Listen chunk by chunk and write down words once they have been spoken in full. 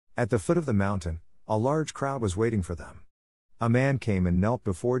At the foot of the mountain, a large crowd was waiting for them. A man came and knelt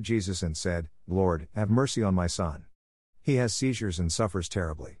before Jesus and said, "Lord, have mercy on my son. He has seizures and suffers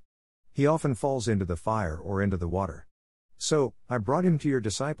terribly. He often falls into the fire or into the water. So, I brought him to your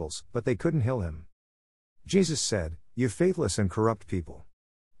disciples, but they couldn't heal him." Jesus said, "You faithless and corrupt people.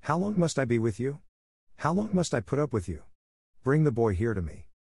 How long must I be with you? How long must I put up with you? Bring the boy here to me."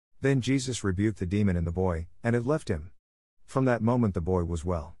 Then Jesus rebuked the demon in the boy, and it left him. From that moment the boy was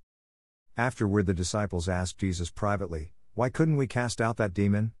well. Afterward the disciples asked Jesus privately, "Why couldn't we cast out that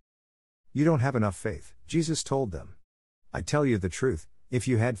demon?" "You don't have enough faith," Jesus told them. "I tell you the truth, if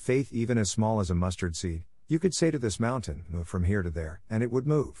you had faith even as small as a mustard seed, you could say to this mountain, 'Move from here to there,' and it would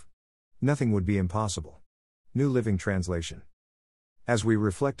move. Nothing would be impossible." New Living Translation. As we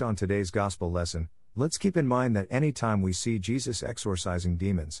reflect on today's gospel lesson, let's keep in mind that any time we see Jesus exorcising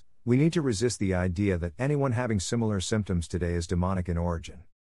demons, we need to resist the idea that anyone having similar symptoms today is demonic in origin.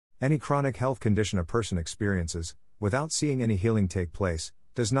 Any chronic health condition a person experiences, without seeing any healing take place,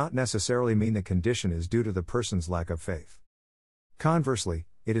 does not necessarily mean the condition is due to the person's lack of faith. Conversely,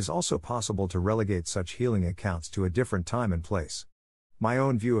 it is also possible to relegate such healing accounts to a different time and place. My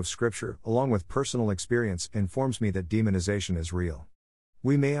own view of Scripture, along with personal experience, informs me that demonization is real.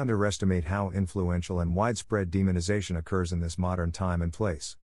 We may underestimate how influential and widespread demonization occurs in this modern time and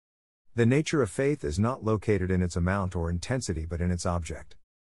place. The nature of faith is not located in its amount or intensity but in its object.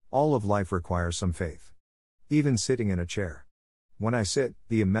 All of life requires some faith. Even sitting in a chair. When I sit,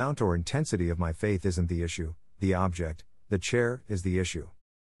 the amount or intensity of my faith isn't the issue, the object, the chair, is the issue.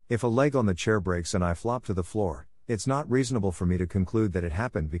 If a leg on the chair breaks and I flop to the floor, it's not reasonable for me to conclude that it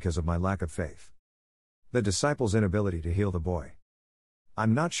happened because of my lack of faith. The disciples' inability to heal the boy.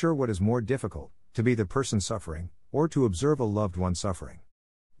 I'm not sure what is more difficult, to be the person suffering, or to observe a loved one suffering.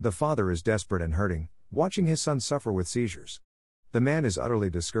 The father is desperate and hurting, watching his son suffer with seizures. The man is utterly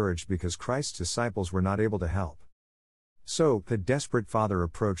discouraged because Christ's disciples were not able to help. So, the desperate father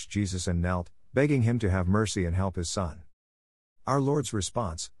approached Jesus and knelt, begging him to have mercy and help his son. Our Lord's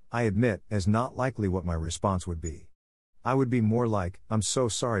response, I admit, is not likely what my response would be. I would be more like, "I'm so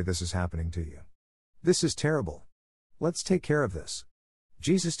sorry this is happening to you. This is terrible. Let's take care of this."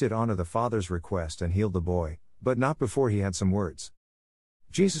 Jesus did honor the father's request and healed the boy, but not before he had some words.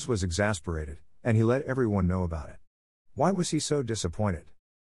 Jesus was exasperated, and he let everyone know about it. Why was he so disappointed?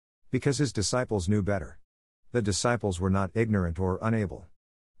 Because his disciples knew better. The disciples were not ignorant or unable.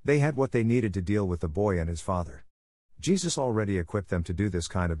 They had what they needed to deal with the boy and his father. Jesus already equipped them to do this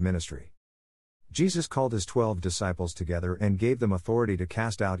kind of ministry. Jesus called his 12 disciples together and gave them authority to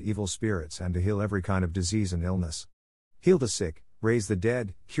cast out evil spirits and to heal every kind of disease and illness. Heal the sick, raise the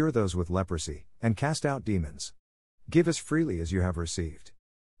dead, cure those with leprosy, and cast out demons. Give as freely as you have received.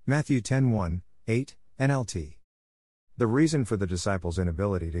 Matthew 10:1, 8, NLT. The reason for the disciples'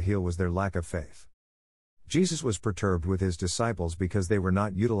 inability to heal was their lack of faith. Jesus was perturbed with his disciples because they were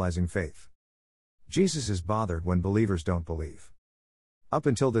not utilizing faith. Jesus is bothered when believers don't believe. Up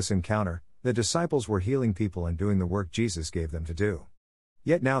until this encounter, the disciples were healing people and doing the work Jesus gave them to do.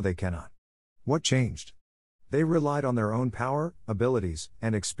 Yet now they cannot. What changed? They relied on their own power, abilities,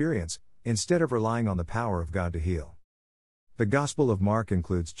 and experience, instead of relying on the power of God to heal. The Gospel of Mark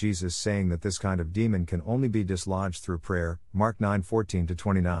includes Jesus saying that this kind of demon can only be dislodged through prayer, Mark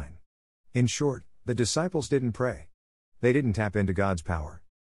 9:14-29. In short, the disciples didn't pray. They didn't tap into God's power.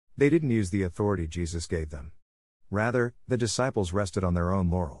 They didn't use the authority Jesus gave them. Rather, the disciples rested on their own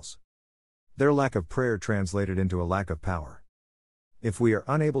laurels. Their lack of prayer translated into a lack of power. If we are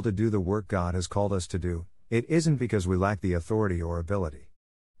unable to do the work God has called us to do, it isn't because we lack the authority or ability.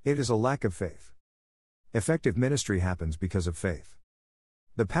 It is a lack of faith. Effective ministry happens because of faith.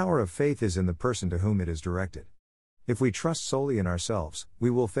 The power of faith is in the person to whom it is directed. If we trust solely in ourselves, we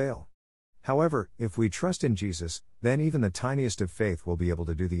will fail. However, if we trust in Jesus, then even the tiniest of faith will be able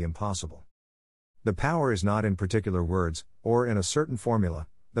to do the impossible. The power is not in particular words, or in a certain formula,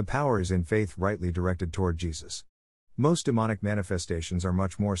 the power is in faith rightly directed toward Jesus. Most demonic manifestations are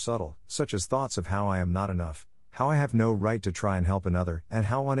much more subtle, such as thoughts of how I am not enough, how I have no right to try and help another, and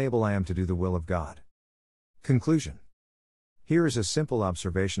how unable I am to do the will of God. Conclusion. Here is a simple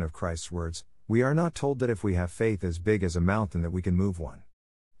observation of Christ's words: we are not told that if we have faith as big as a mountain that we can move one.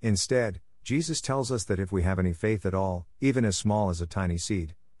 Instead, Jesus tells us that if we have any faith at all, even as small as a tiny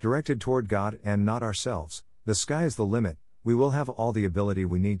seed, directed toward God and not ourselves, the sky is the limit, we will have all the ability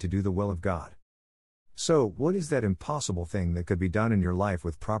we need to do the will of God. So, what is that impossible thing that could be done in your life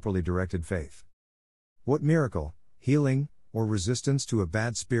with properly directed faith? What miracle, healing, or resistance to a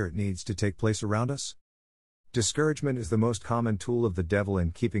bad spirit needs to take place around us? Discouragement is the most common tool of the devil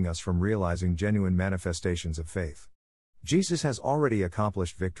in keeping us from realizing genuine manifestations of faith. Jesus has already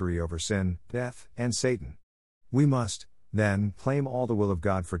accomplished victory over sin, death, and Satan. We must, then, claim all the will of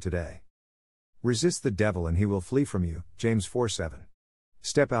God for today. Resist the devil and he will flee from you, James 4:7.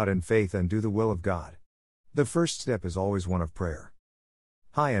 Step out in faith and do the will of God. The first step is always one of prayer.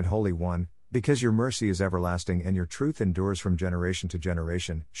 High and Holy One, because your mercy is everlasting and your truth endures from generation to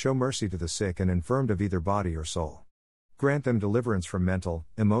generation, show mercy to the sick and infirmed of either body or soul. Grant them deliverance from mental,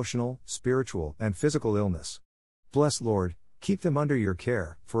 emotional, spiritual, and physical illness. Bless, Lord, keep them under your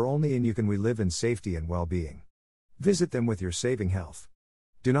care, for only in you can we live in safety and well-being. Visit them with your saving health.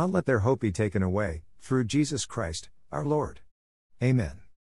 Do not let their hope be taken away, through Jesus Christ, our Lord. Amen.